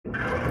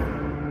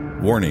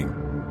Warning: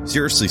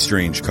 Seriously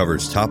Strange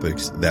covers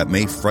topics that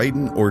may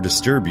frighten or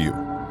disturb you.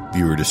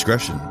 Viewer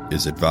discretion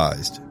is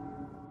advised.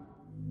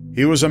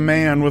 He was a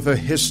man with a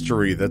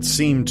history that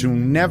seemed to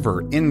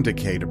never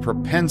indicate a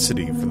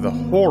propensity for the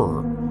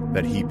horror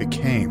that he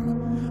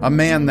became. A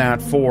man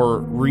that, for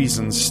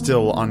reasons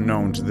still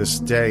unknown to this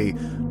day,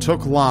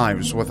 took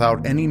lives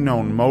without any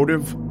known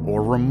motive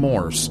or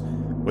remorse,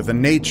 with a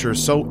nature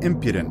so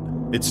impudent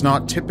it's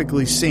not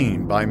typically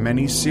seen by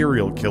many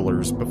serial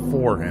killers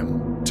before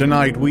him.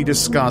 Tonight we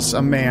discuss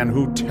a man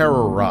who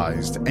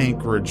terrorized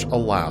Anchorage,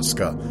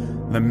 Alaska,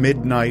 the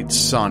Midnight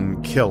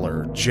Sun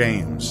Killer,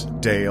 James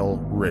Dale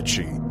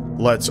Ritchie.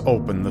 Let's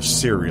open the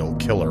serial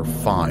killer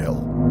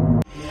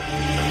file.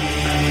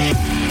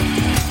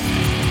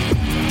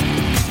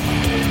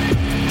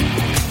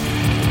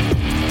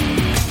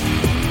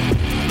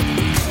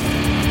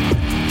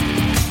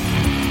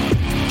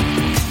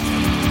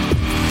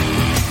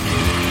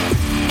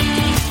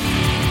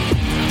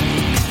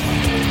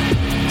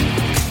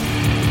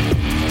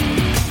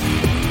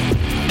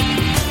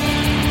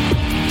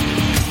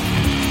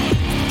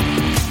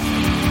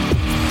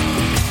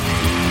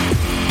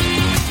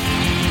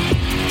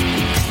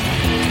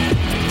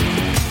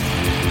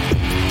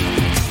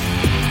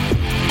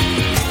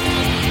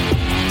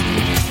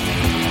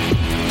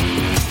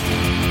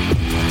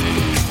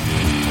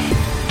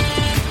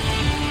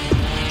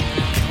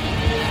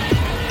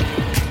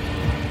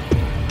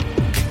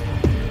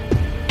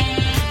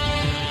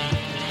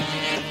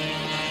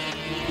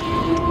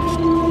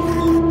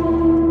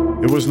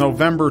 It was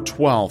November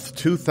 12th,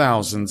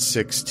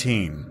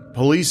 2016.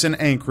 Police in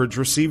Anchorage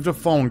received a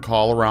phone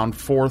call around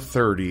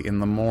 4:30 in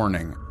the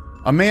morning.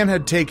 A man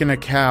had taken a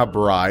cab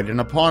ride,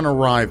 and upon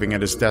arriving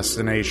at his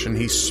destination,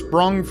 he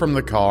sprung from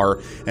the car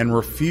and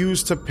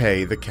refused to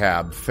pay the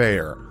cab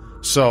fare.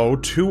 So,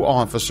 2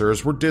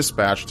 officers were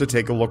dispatched to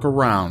take a look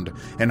around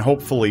and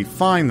hopefully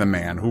find the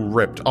man who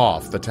ripped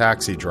off the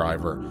taxi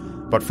driver.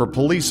 But for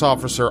police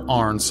officer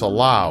Arn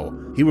Salau,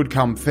 he would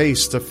come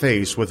face to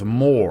face with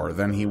more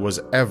than he was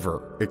ever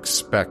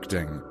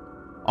expecting.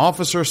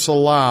 Officer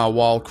Salau,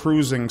 while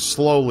cruising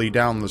slowly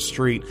down the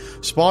street,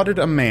 spotted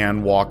a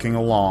man walking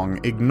along,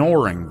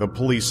 ignoring the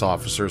police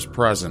officer's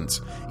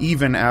presence,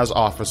 even as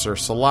Officer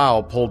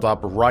Salau pulled up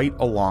right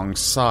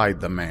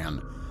alongside the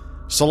man.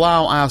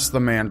 Salau asked the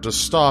man to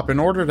stop in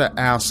order to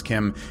ask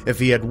him if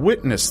he had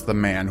witnessed the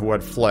man who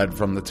had fled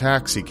from the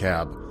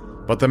taxicab.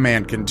 But the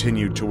man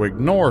continued to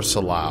ignore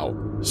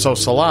Salau, so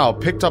Salau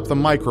picked up the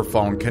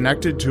microphone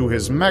connected to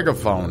his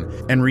megaphone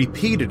and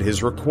repeated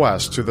his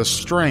request to the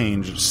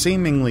strange,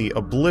 seemingly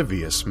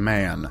oblivious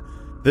man.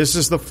 This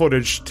is the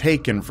footage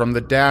taken from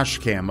the dash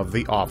cam of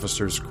the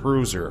officer's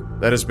cruiser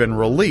that has been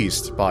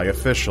released by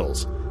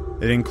officials.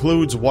 It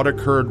includes what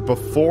occurred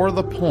before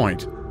the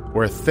point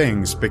where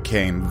things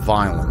became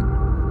violent.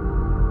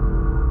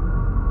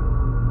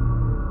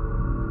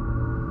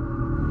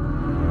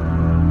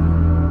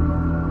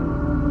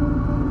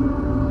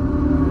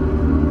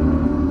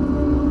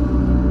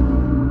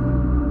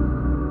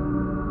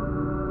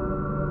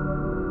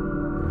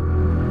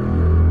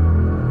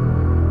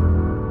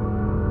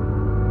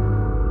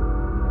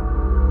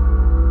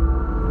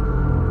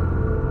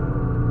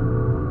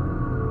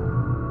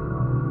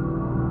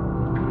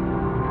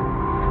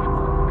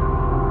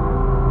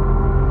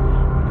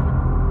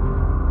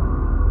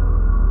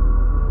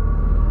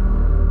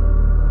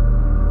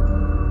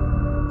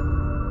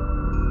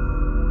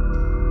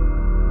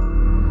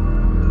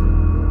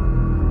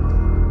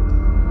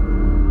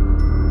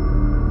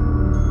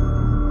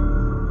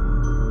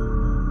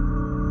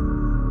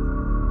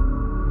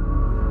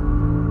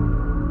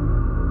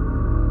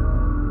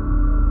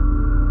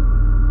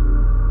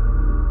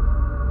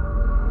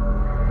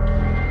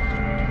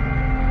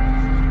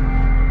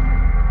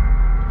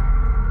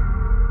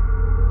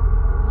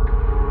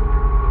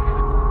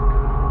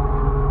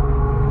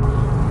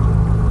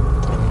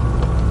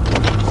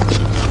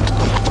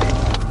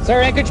 Sir,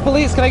 Anchorage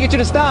Police, can I get you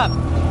to stop?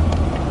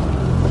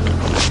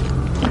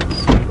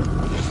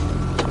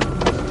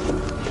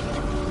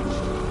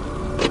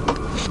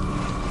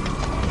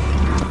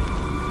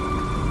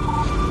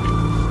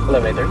 Hello,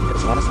 there.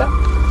 Does you want to stop?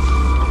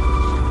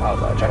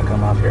 I'll try to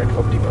come off here at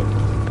Hope Depot.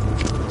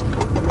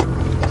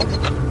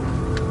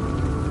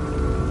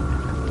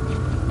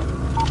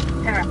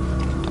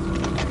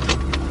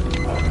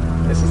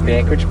 This is the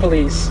Anchorage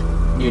Police.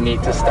 You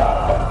need to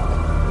stop.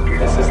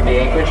 This is the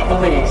Anchorage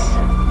Police.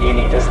 You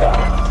need to stop.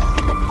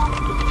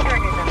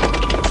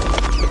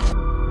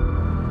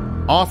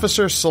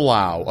 Officer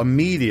Salau,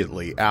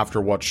 immediately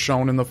after what's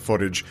shown in the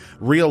footage,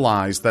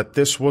 realized that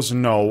this was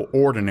no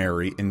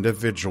ordinary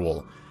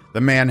individual.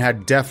 The man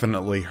had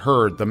definitely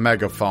heard the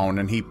megaphone,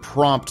 and he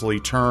promptly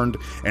turned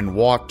and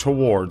walked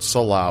towards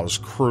Salau's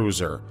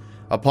cruiser.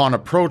 Upon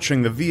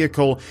approaching the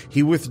vehicle,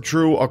 he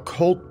withdrew a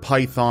Colt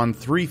Python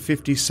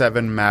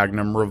 .357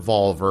 Magnum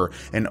revolver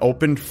and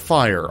opened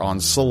fire on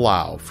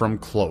Salau from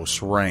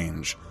close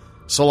range.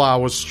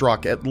 Salau was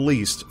struck at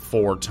least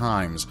 4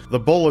 times, the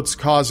bullets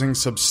causing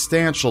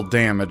substantial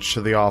damage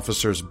to the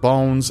officer's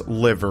bones,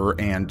 liver,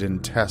 and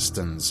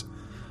intestines.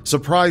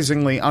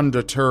 Surprisingly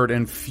undeterred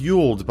and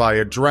fueled by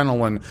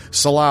adrenaline,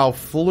 Salau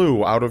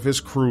flew out of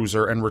his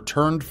cruiser and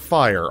returned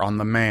fire on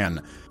the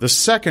man. The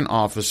second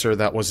officer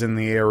that was in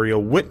the area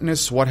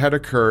witnessed what had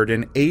occurred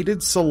and aided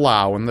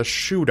Salau in the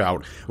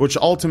shootout, which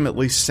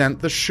ultimately sent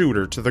the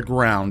shooter to the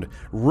ground,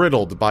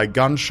 riddled by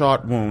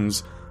gunshot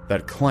wounds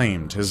that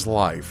claimed his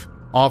life.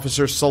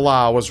 Officer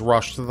Salau was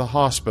rushed to the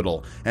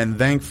hospital and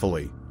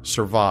thankfully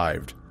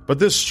survived. But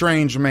this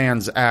strange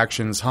man's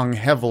actions hung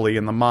heavily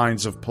in the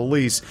minds of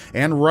police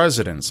and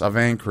residents of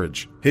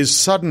Anchorage. His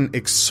sudden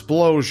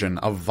explosion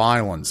of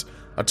violence,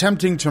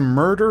 attempting to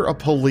murder a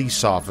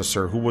police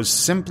officer who was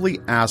simply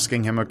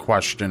asking him a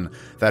question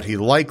that he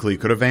likely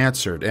could have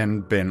answered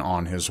and been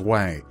on his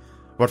way.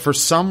 But for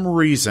some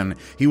reason,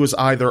 he was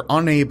either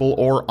unable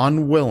or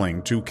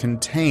unwilling to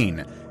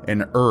contain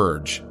an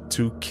urge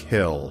to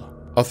kill.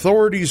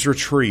 Authorities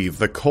retrieved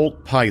the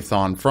Colt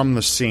Python from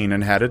the scene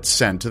and had it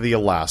sent to the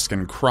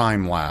Alaskan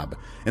Crime Lab.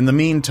 In the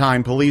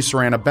meantime, police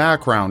ran a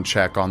background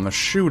check on the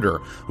shooter,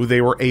 who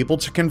they were able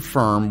to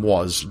confirm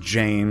was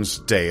James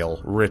Dale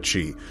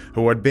Ritchie,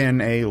 who had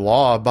been a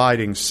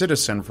law-abiding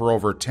citizen for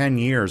over 10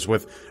 years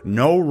with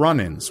no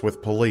run-ins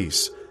with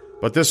police.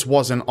 But this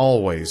wasn't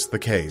always the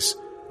case.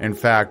 In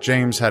fact,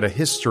 James had a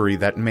history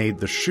that made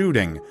the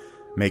shooting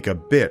make a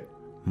bit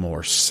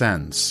more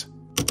sense.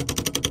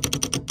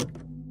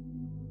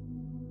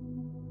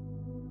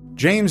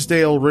 James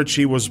Dale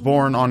Ritchie was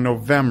born on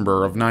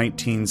November of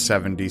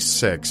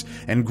 1976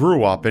 and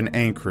grew up in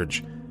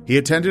Anchorage. He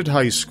attended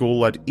high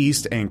school at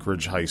East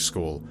Anchorage High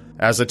School.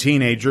 As a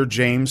teenager,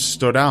 James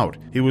stood out.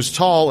 He was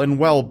tall and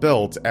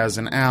well-built as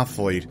an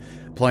athlete,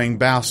 playing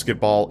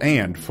basketball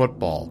and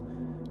football.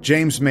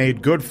 James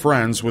made good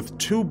friends with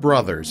two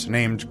brothers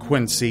named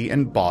Quincy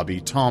and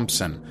Bobby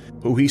Thompson,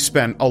 who he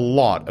spent a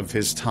lot of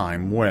his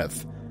time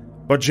with.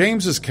 But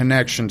James's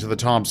connection to the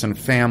Thompson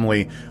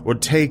family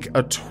would take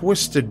a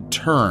twisted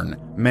turn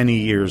many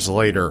years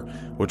later,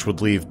 which would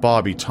leave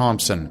Bobby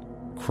Thompson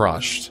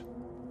crushed.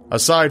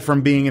 Aside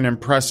from being an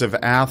impressive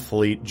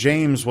athlete,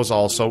 James was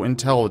also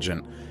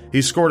intelligent.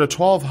 He scored a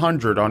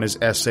 1200 on his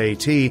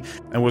SAT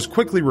and was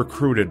quickly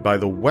recruited by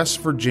the West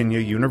Virginia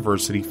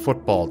University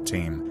football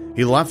team.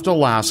 He left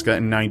Alaska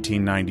in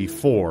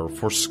 1994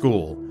 for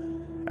school.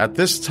 At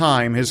this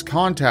time, his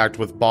contact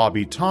with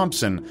Bobby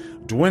Thompson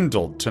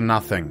dwindled to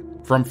nothing.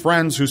 From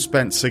friends who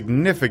spent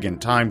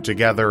significant time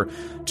together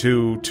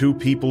to two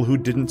people who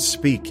didn't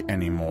speak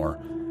anymore.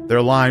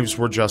 Their lives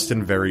were just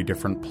in very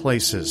different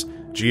places,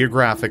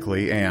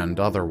 geographically and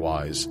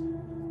otherwise.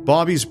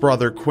 Bobby's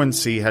brother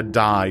Quincy had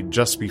died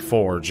just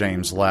before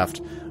James left,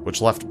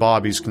 which left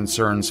Bobby's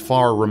concerns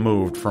far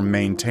removed from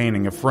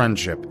maintaining a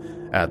friendship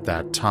at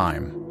that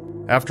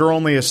time. After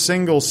only a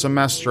single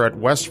semester at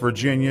West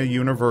Virginia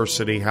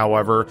University,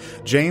 however,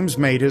 James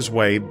made his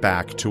way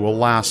back to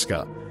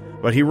Alaska.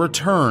 But he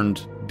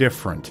returned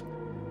different.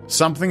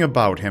 Something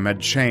about him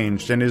had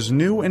changed, and his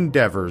new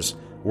endeavors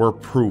were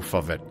proof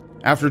of it.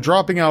 After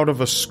dropping out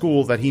of a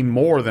school that he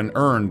more than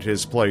earned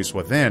his place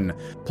within,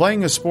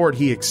 playing a sport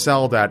he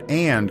excelled at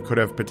and could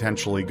have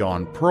potentially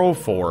gone pro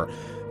for,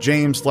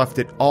 James left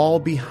it all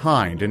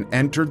behind and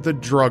entered the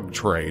drug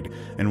trade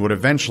and would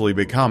eventually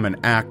become an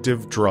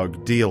active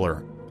drug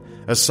dealer.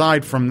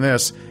 Aside from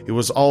this, he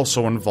was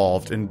also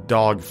involved in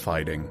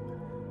dogfighting.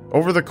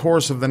 Over the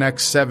course of the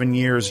next 7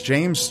 years,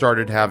 James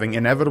started having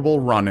inevitable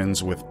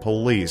run-ins with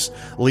police,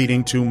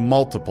 leading to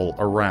multiple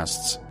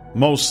arrests,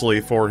 mostly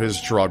for his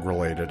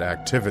drug-related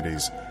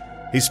activities.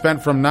 He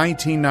spent from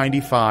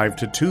 1995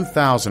 to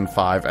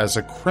 2005 as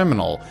a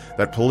criminal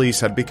that police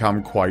had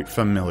become quite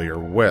familiar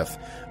with.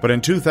 But in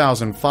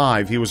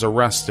 2005, he was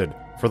arrested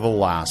for the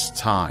last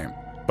time,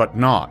 but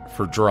not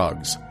for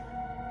drugs.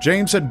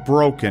 James had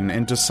broken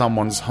into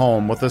someone's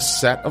home with a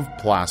set of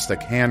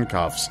plastic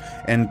handcuffs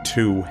and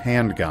 2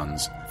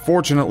 handguns.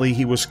 Fortunately,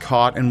 he was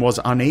caught and was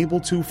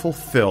unable to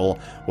fulfill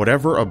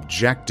whatever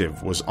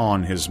objective was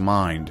on his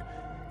mind,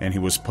 and he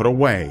was put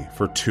away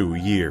for 2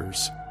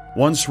 years.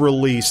 Once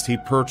released, he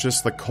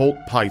purchased the Colt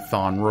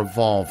Python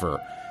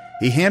revolver.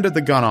 He handed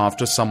the gun off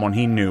to someone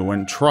he knew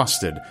and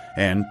trusted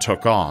and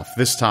took off,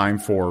 this time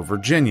for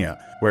Virginia,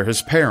 where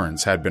his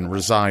parents had been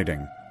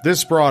residing.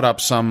 This brought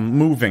up some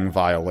moving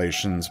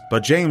violations,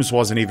 but James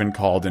wasn't even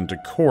called into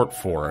court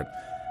for it.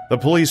 The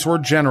police were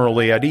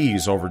generally at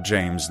ease over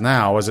James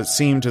now, as it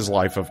seemed his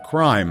life of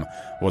crime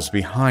was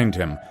behind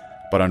him,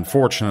 but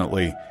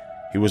unfortunately,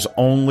 he was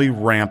only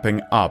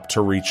ramping up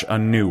to reach a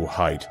new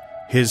height,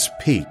 his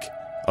peak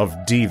of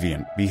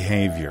deviant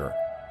behavior.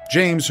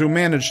 James, who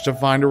managed to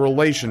find a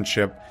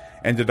relationship,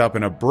 ended up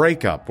in a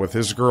breakup with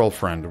his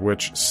girlfriend,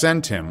 which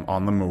sent him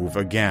on the move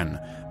again,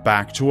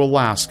 back to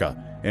Alaska,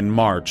 in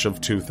March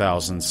of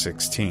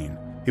 2016.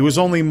 He was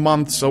only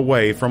months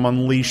away from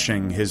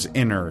unleashing his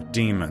inner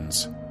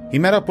demons. He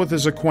met up with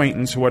his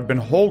acquaintance who had been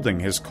holding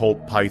his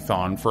Colt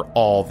Python for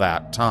all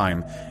that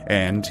time,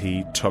 and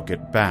he took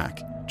it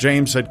back.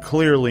 James had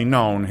clearly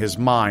known his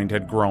mind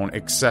had grown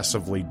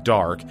excessively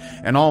dark,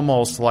 and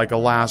almost like a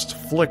last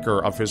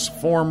flicker of his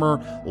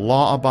former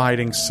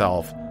law-abiding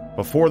self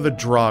before the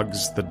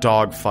drugs, the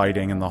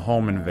dogfighting, and the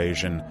home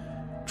invasion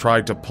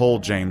tried to pull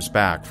James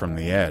back from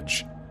the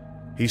edge.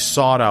 He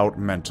sought out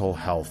mental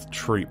health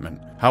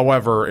treatment.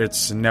 However,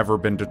 it's never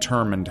been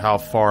determined how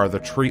far the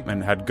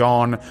treatment had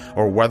gone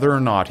or whether or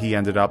not he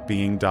ended up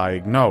being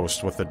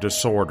diagnosed with a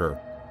disorder.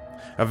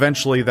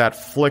 Eventually, that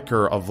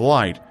flicker of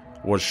light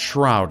was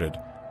shrouded,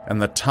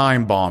 and the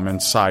time bomb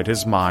inside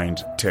his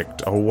mind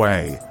ticked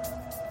away.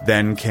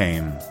 Then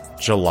came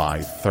July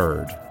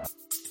 3rd.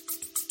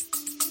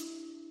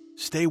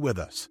 Stay with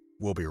us.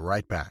 We'll be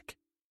right back.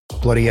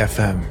 Bloody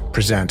FM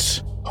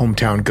presents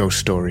Hometown Ghost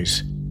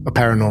Stories, a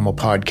paranormal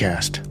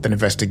podcast that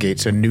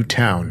investigates a new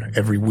town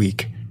every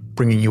week,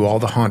 bringing you all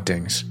the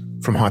hauntings,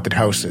 from haunted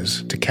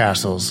houses to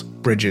castles,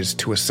 bridges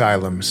to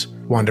asylums,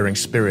 wandering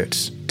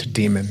spirits to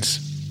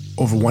demons.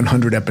 Over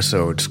 100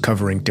 episodes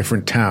covering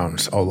different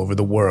towns all over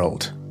the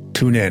world.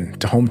 Tune in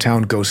to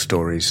Hometown Ghost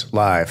Stories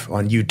live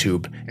on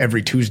YouTube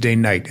every Tuesday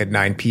night at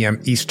 9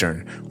 p.m.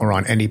 Eastern or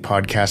on any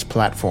podcast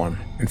platform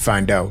and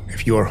find out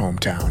if your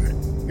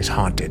hometown is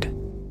haunted.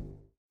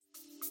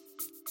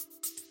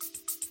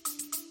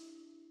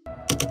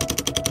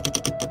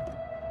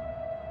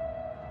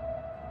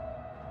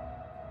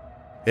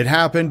 It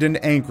happened in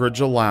Anchorage,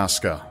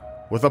 Alaska.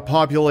 With a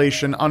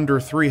population under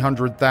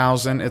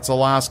 300,000, it's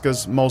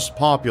Alaska's most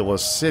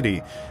populous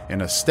city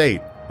in a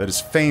state that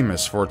is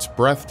famous for its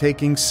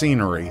breathtaking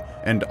scenery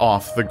and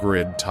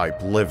off-the-grid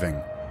type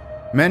living.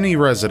 Many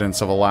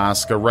residents of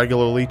Alaska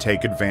regularly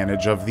take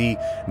advantage of the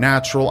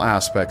natural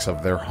aspects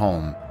of their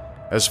home.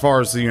 As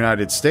far as the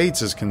United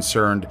States is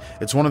concerned,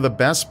 it's one of the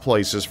best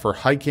places for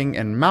hiking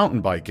and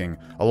mountain biking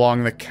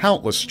along the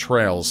countless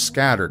trails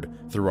scattered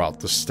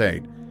throughout the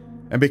state.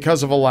 And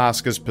because of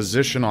Alaska's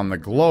position on the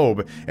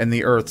globe and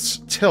the Earth's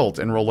tilt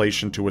in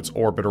relation to its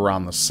orbit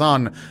around the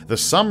sun, the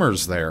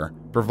summers there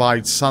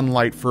provide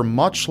sunlight for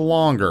much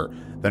longer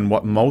than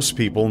what most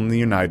people in the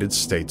United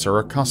States are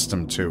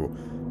accustomed to,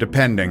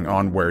 depending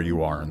on where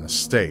you are in the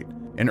state.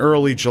 In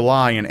early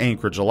July in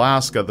Anchorage,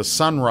 Alaska, the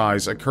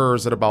sunrise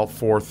occurs at about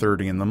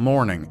 4:30 in the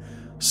morning.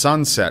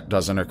 Sunset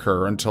doesn't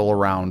occur until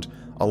around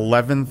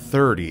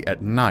 11:30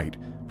 at night,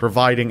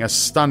 providing a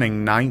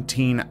stunning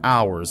 19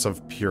 hours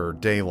of pure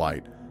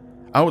daylight.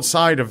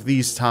 Outside of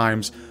these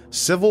times,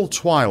 civil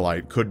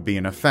twilight could be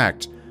in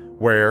effect,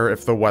 where,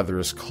 if the weather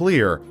is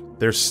clear,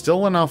 there's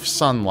still enough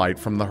sunlight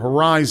from the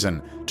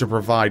horizon to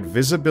provide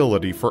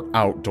visibility for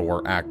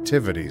outdoor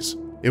activities.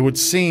 It would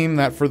seem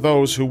that for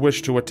those who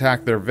wish to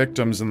attack their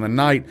victims in the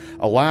night,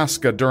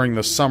 Alaska during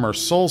the summer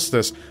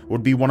solstice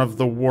would be one of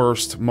the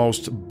worst,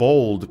 most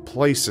bold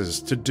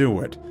places to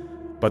do it.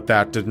 But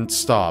that didn't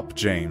stop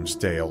James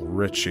Dale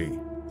Ritchie.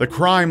 The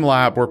crime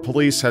lab where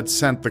police had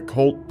sent the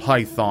Colt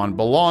Python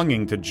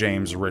belonging to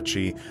James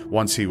Ritchie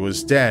once he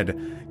was dead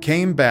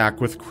came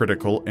back with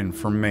critical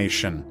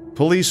information.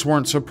 Police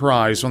weren't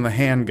surprised when the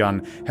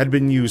handgun had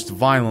been used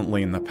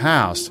violently in the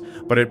past,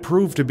 but it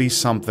proved to be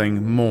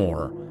something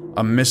more,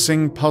 a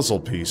missing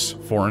puzzle piece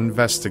for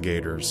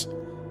investigators.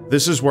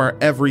 This is where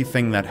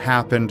everything that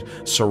happened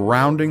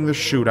surrounding the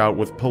shootout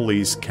with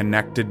police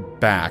connected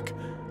back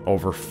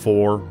over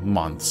 4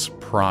 months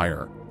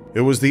prior.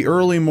 It was the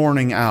early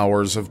morning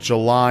hours of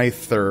July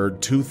 3rd,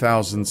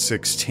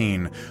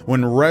 2016,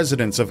 when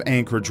residents of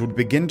Anchorage would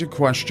begin to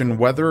question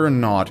whether or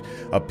not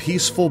a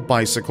peaceful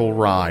bicycle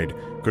ride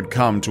could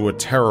come to a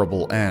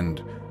terrible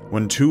end,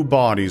 when 2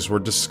 bodies were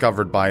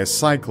discovered by a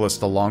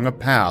cyclist along a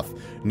path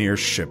near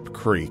Ship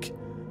Creek.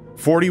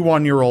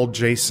 41-year-old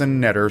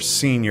Jason Netter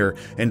Sr.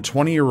 and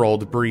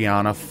 20-year-old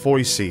Brianna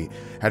Foisey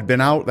had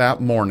been out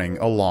that morning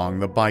along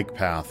the bike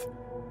path.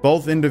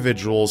 Both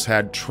individuals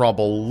had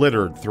trouble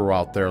littered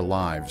throughout their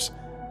lives.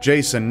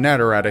 Jason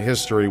Netter had a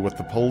history with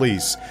the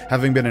police,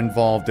 having been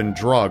involved in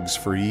drugs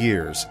for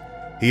years.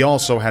 He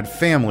also had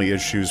family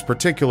issues,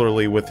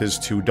 particularly with his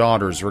 2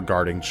 daughters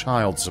regarding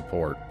child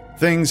support.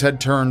 Things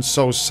had turned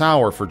so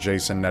sour for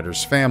Jason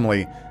Netter's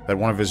family that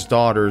one of his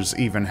daughters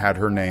even had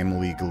her name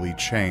legally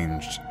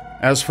changed.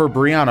 As for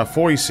Brianna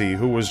Foisey,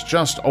 who was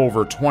just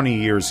over 20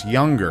 years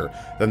younger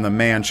than the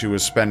man she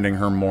was spending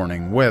her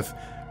morning with,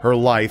 her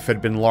life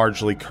had been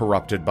largely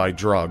corrupted by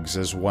drugs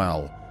as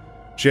well.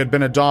 She had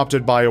been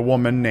adopted by a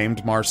woman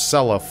named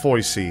Marcella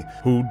Foisey,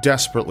 who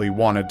desperately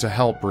wanted to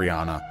help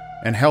Brianna,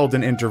 and held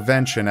an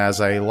intervention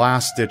as a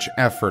last-ditch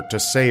effort to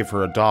save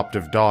her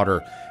adoptive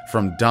daughter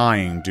from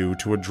dying due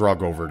to a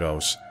drug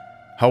overdose.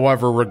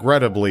 However,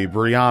 regrettably,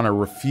 Brianna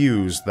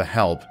refused the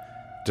help,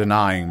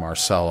 denying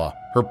Marcella.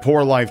 Her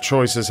poor life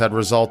choices had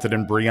resulted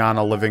in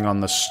Brianna living on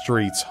the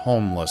streets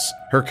homeless.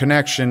 Her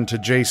connection to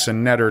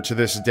Jason Netter to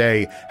this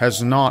day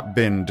has not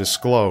been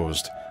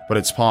disclosed, but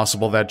it's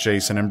possible that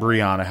Jason and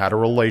Brianna had a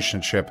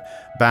relationship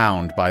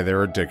bound by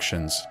their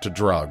addictions to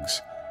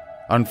drugs.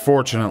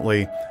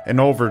 Unfortunately, an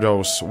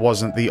overdose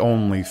wasn't the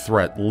only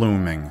threat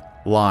looming,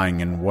 lying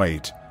in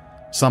wait.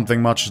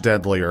 Something much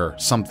deadlier,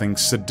 something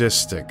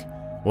sadistic,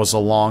 was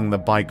along the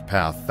bike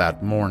path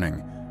that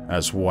morning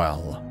as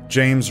well.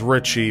 James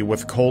Ritchie,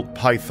 with Colt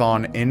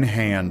Python in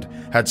hand,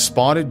 had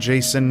spotted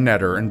Jason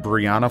Netter and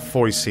Brianna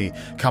Foisey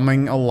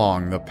coming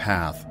along the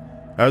path.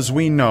 As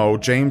we know,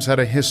 James had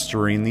a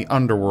history in the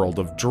underworld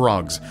of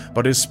drugs,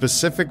 but his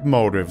specific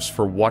motives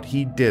for what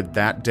he did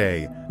that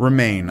day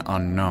remain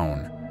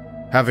unknown,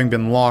 having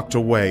been locked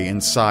away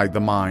inside the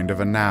mind of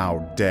a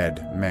now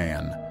dead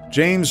man.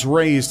 James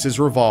raised his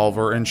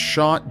revolver and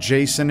shot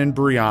Jason and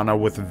Brianna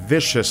with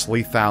vicious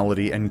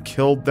lethality and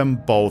killed them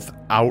both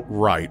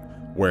outright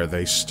where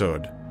they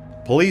stood.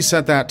 Police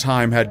at that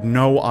time had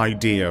no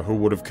idea who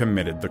would have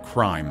committed the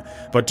crime,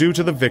 but due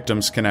to the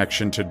victim's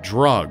connection to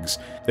drugs,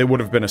 it would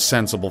have been a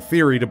sensible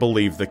theory to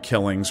believe the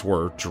killings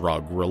were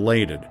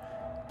drug-related.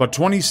 But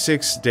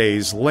 26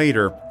 days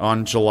later,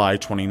 on July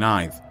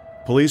 29th,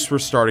 police were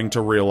starting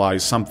to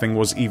realize something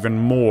was even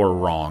more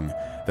wrong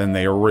than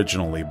they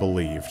originally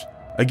believed.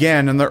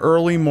 Again, in the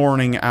early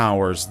morning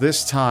hours,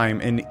 this time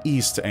in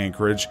East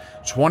Anchorage,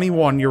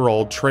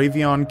 21-year-old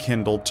Travion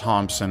Kendall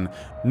Thompson,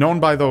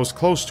 known by those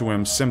close to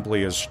him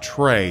simply as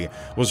Trey,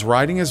 was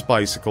riding his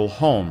bicycle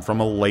home from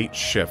a late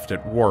shift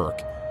at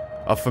work.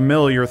 A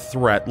familiar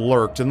threat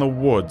lurked in the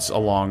woods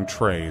along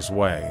Trey's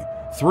way.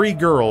 3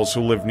 girls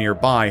who lived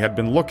nearby had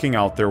been looking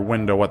out their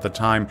window at the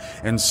time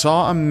and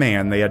saw a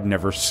man they had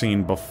never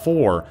seen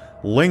before,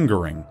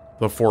 lingering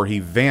before he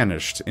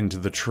vanished into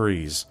the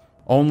trees.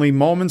 Only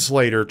moments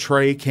later,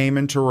 Trey came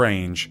into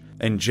range,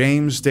 and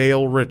James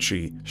Dale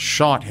Ritchie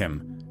shot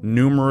him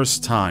numerous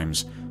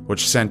times,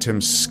 which sent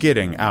him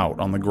skidding out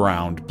on the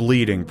ground,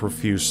 bleeding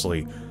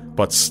profusely,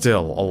 but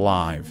still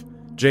alive.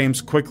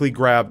 James quickly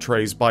grabbed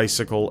Trey's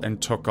bicycle and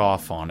took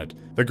off on it.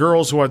 The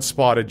girls who had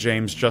spotted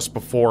James just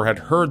before had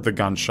heard the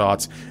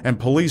gunshots, and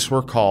police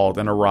were called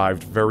and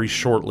arrived very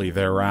shortly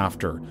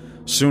thereafter,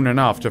 soon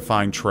enough to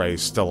find Trey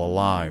still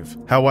alive.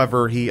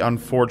 However, he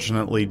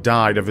unfortunately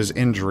died of his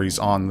injuries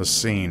on the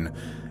scene,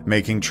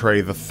 making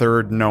Trey the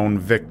 3rd known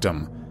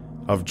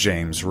victim of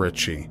James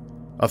Ritchie.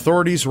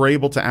 Authorities were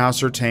able to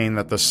ascertain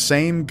that the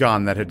same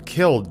gun that had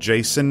killed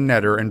Jason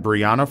Netter and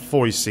Brianna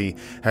Foisey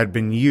had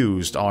been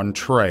used on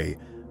Trey,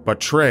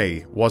 but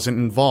Trey wasn't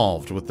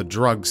involved with the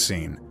drug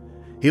scene.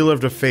 He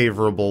lived a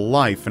favorable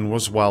life and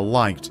was well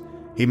liked.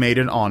 He made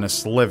an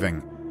honest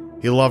living.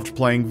 He loved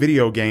playing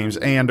video games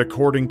and,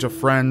 according to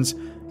friends,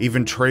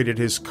 even traded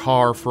his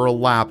car for a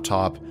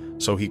laptop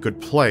so he could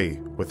play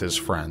with his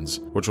friends,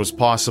 which was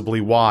possibly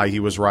why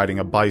he was riding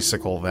a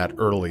bicycle that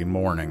early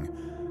morning.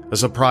 A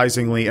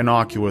surprisingly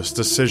innocuous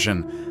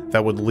decision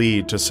that would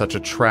lead to such a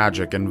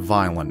tragic and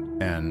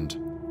violent end.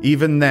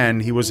 Even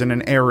then, he was in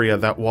an area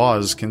that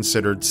was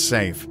considered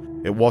safe.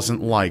 It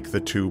wasn't like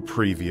the 2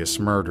 previous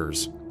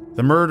murders.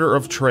 The murder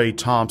of Trey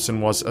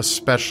Thompson was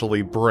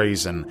especially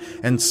brazen,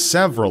 and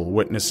several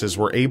witnesses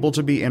were able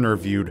to be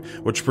interviewed,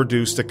 which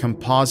produced a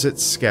composite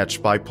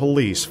sketch by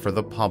police for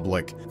the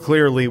public.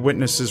 Clearly,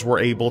 witnesses were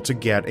able to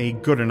get a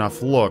good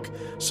enough look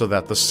so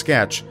that the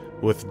sketch,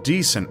 with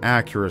decent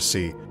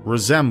accuracy,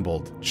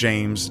 resembled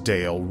James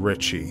Dale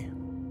Ritchie.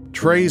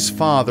 Trey's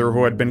father,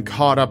 who had been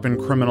caught up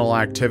in criminal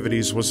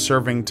activities, was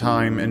serving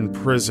time in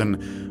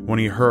prison when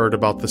he heard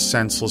about the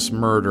senseless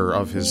murder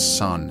of his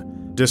son.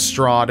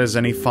 Distraught as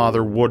any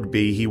father would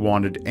be, he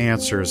wanted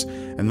answers,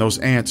 and those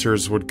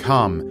answers would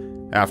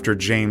come after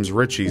James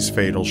Ritchie's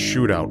fatal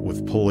shootout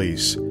with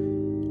police.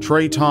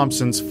 Trey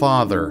Thompson's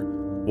father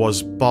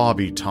was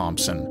Bobby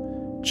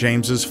Thompson,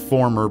 James's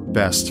former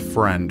best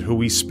friend, who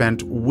he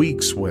spent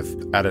weeks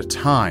with at a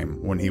time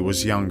when he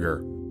was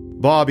younger.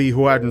 Bobby,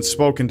 who hadn't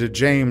spoken to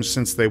James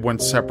since they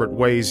went separate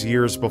ways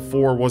years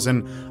before, was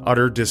in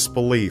utter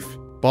disbelief.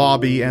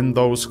 Bobby and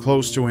those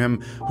close to him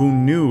who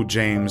knew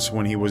James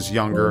when he was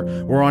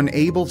younger were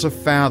unable to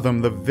fathom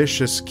the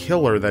vicious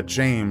killer that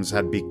James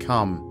had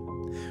become.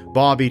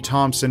 Bobby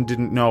Thompson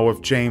didn't know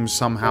if James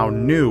somehow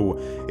knew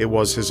it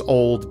was his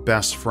old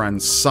best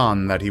friend's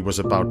son that he was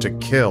about to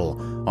kill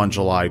on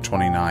July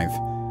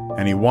 29th,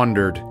 and he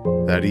wondered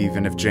that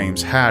even if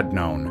James had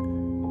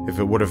known, if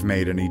it would have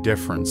made any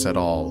difference at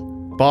all.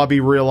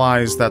 Bobby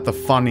realized that the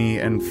funny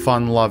and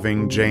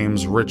fun-loving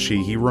James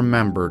Ritchie he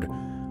remembered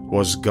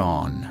was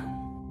gone.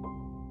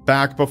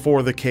 Back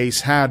before the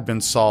case had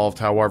been solved,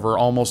 however,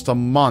 almost a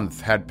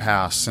month had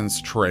passed since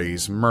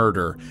Trey's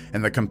murder,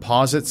 and the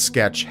composite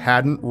sketch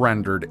hadn't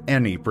rendered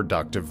any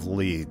productive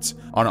leads.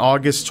 On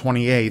August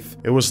 28th,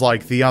 it was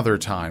like the other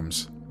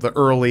times, the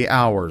early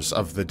hours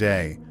of the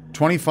day.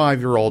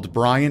 25-year-old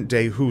Bryant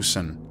Day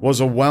Hooson was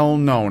a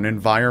well-known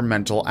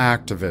environmental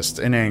activist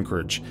in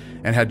Anchorage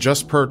and had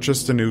just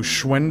purchased a new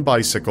Schwinn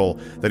bicycle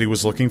that he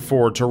was looking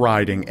forward to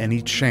riding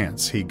any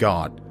chance he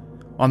got.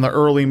 On the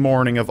early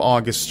morning of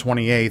August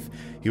 28th,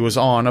 he was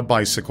on a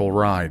bicycle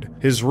ride.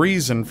 His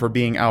reason for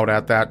being out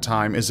at that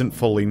time isn't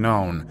fully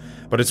known,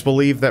 but it's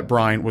believed that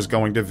Bryant was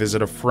going to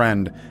visit a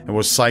friend and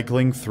was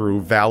cycling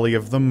through Valley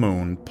of the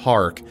Moon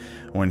Park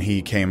when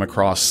he came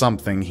across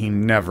something he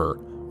never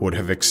would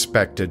have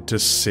expected to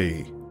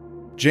see.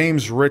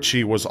 James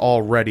Ritchie was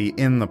already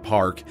in the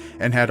park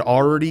and had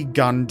already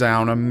gunned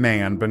down a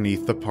man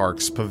beneath the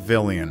park's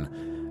pavilion.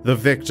 The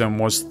victim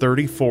was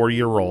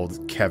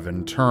 34-year-old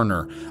Kevin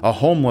Turner, a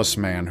homeless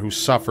man who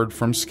suffered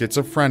from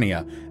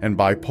schizophrenia and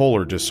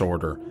bipolar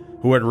disorder.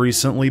 who had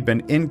recently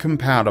been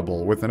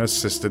incompatible with an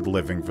assisted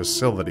living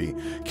facility,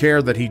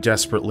 care that he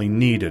desperately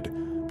needed,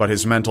 but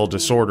his mental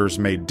disorders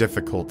made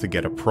difficult to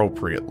get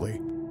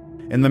appropriately.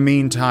 In the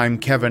meantime,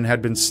 Kevin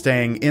had been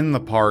staying in the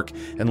park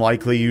and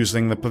likely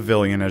using the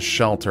pavilion as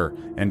shelter,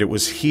 and it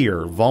was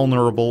here,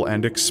 vulnerable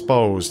and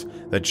exposed,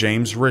 that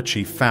James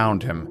Ritchie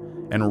found him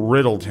and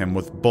riddled him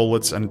with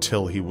bullets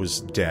until he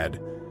was dead.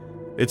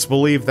 It's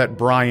believed that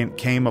Bryant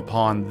came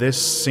upon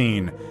this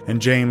scene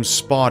and James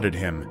spotted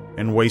him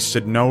and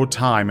wasted no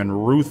time in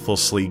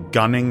ruthlessly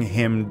gunning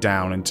him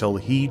down until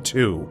he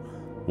too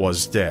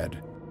was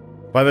dead.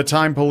 By the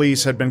time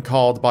police had been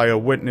called by a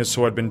witness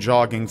who had been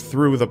jogging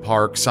through the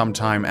park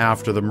sometime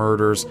after the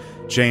murders,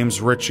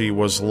 James Ritchie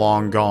was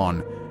long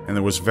gone, and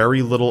there was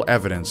very little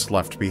evidence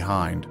left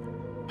behind.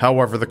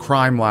 However, the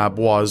crime lab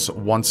was,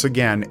 once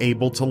again,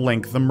 able to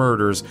link the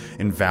murders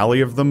in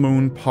Valley of the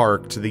Moon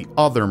Park to the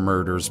other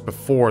murders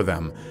before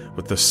them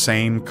with the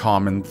same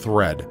common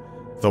thread: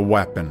 the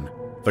weapon,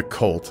 the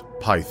Colt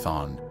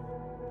Python.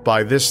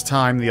 By this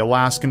time, the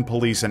Alaskan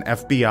police and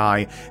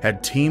FBI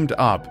had teamed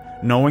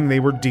up, knowing they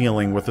were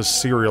dealing with a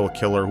serial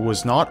killer who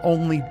was not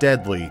only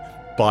deadly,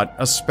 but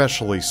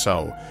especially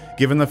so,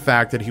 given the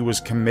fact that he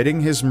was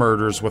committing his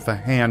murders with a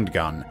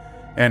handgun,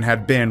 and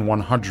had been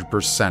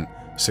 100%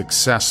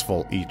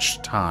 successful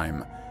each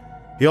time.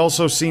 He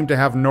also seemed to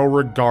have no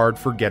regard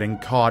for getting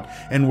caught,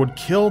 and would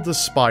kill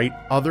despite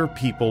other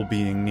people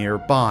being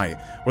nearby,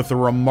 with a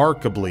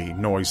remarkably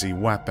noisy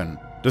weapon.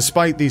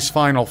 Despite these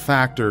final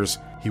factors,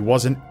 he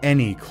wasn't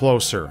any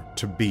closer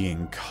to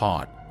being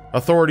caught.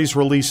 Authorities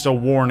released a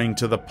warning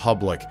to the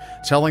public,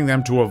 telling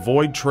them to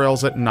avoid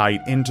trails at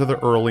night into the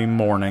early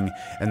morning,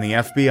 and the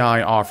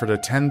FBI offered a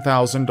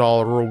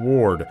 $10,000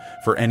 reward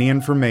for any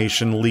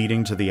information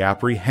leading to the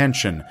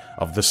apprehension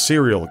of the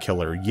serial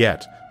killer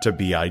yet to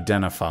be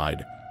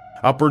identified.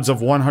 Upwards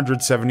of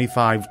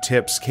 175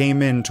 tips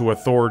came in to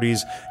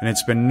authorities, and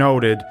it's been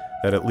noted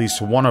that at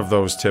least one of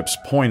those tips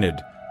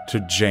pointed to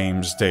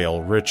James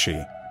Dale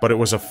Ritchie. But it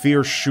was a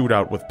fierce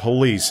shootout with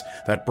police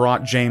that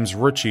brought James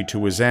Ritchie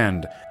to his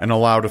end and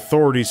allowed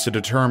authorities to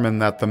determine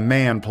that the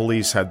man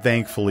police had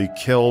thankfully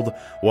killed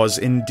was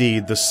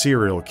indeed the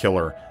serial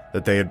killer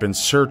that they had been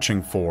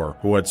searching for,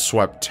 who had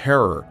swept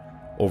terror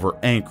over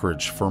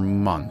Anchorage for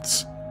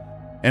months.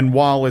 And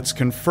while it's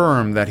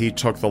confirmed that he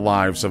took the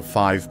lives of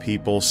 5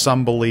 people,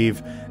 some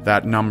believe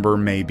that number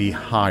may be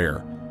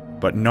higher,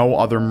 but no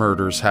other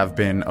murders have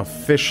been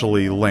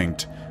officially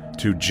linked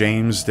to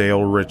James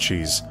Dale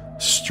Ritchie's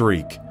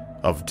streak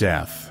of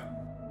death.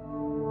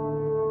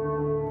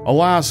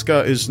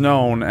 Alaska is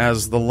known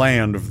as the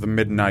land of the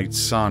midnight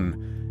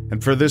sun,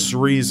 and for this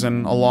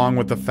reason, along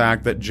with the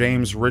fact that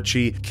James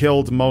Ritchie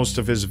killed most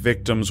of his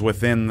victims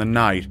within the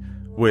night,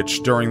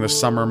 which during the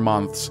summer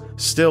months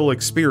still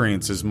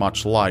experiences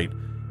much light,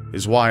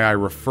 is why I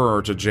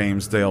refer to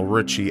James Dale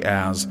Ritchie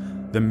as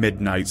the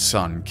Midnight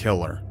Sun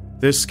Killer.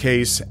 This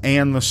case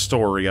and the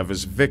story of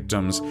his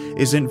victims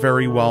isn't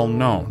very well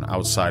known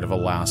outside of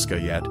Alaska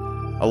yet,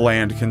 a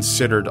land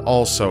considered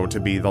also to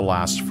be the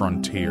last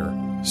frontier.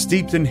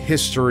 Steeped in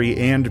history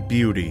and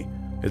beauty,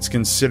 it's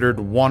considered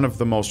one of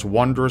the most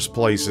wondrous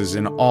places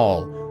in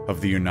all of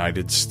the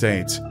United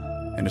States,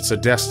 and it's a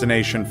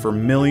destination for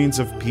millions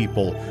of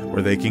people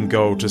where they can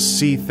go to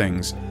see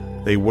things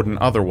they wouldn't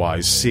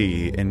otherwise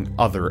see in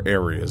other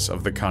areas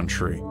of the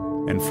country.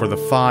 And for the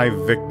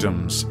 5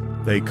 victims,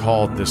 they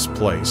called this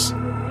place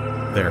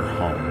their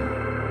home.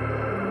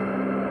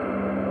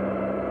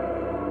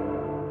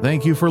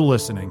 Thank you for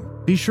listening.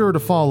 Be sure to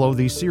follow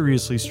the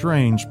Seriously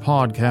Strange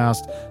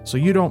podcast so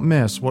you don't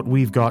miss what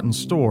we've got in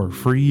store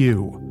for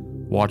you.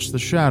 Watch the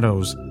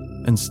shadows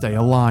and stay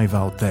alive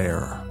out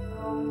there.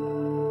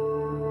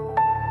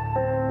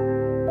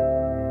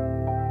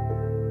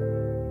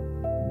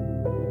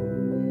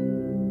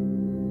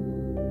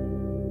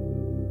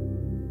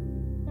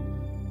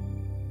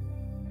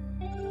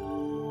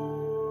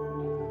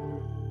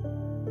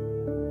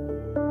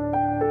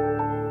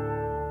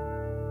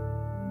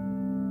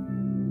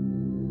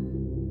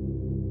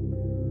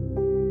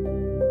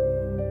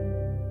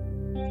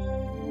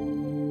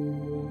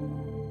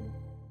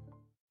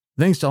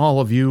 Thanks to all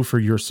of you for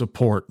your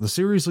support. The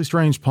Seriously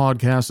Strange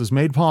podcast is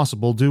made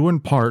possible due in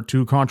part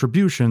to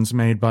contributions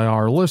made by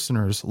our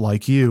listeners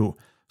like you.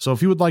 So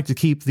if you would like to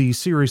keep the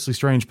Seriously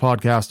Strange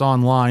podcast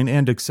online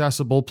and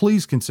accessible,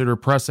 please consider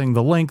pressing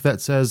the link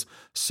that says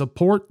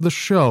support the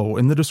show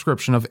in the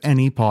description of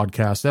any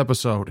podcast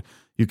episode.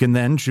 You can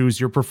then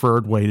choose your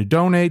preferred way to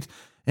donate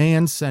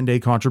and send a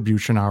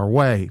contribution our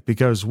way,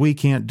 because we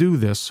can't do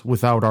this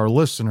without our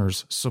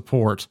listeners'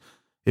 support.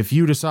 If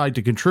you decide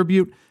to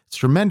contribute, it's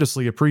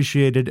tremendously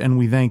appreciated, and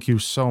we thank you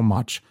so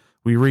much.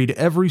 We read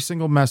every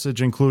single message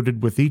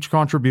included with each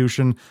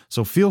contribution,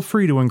 so feel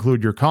free to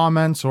include your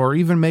comments or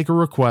even make a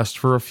request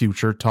for a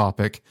future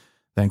topic.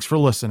 Thanks for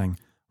listening.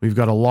 We've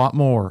got a lot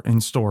more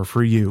in store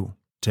for you.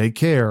 Take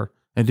care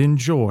and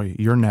enjoy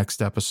your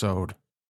next episode.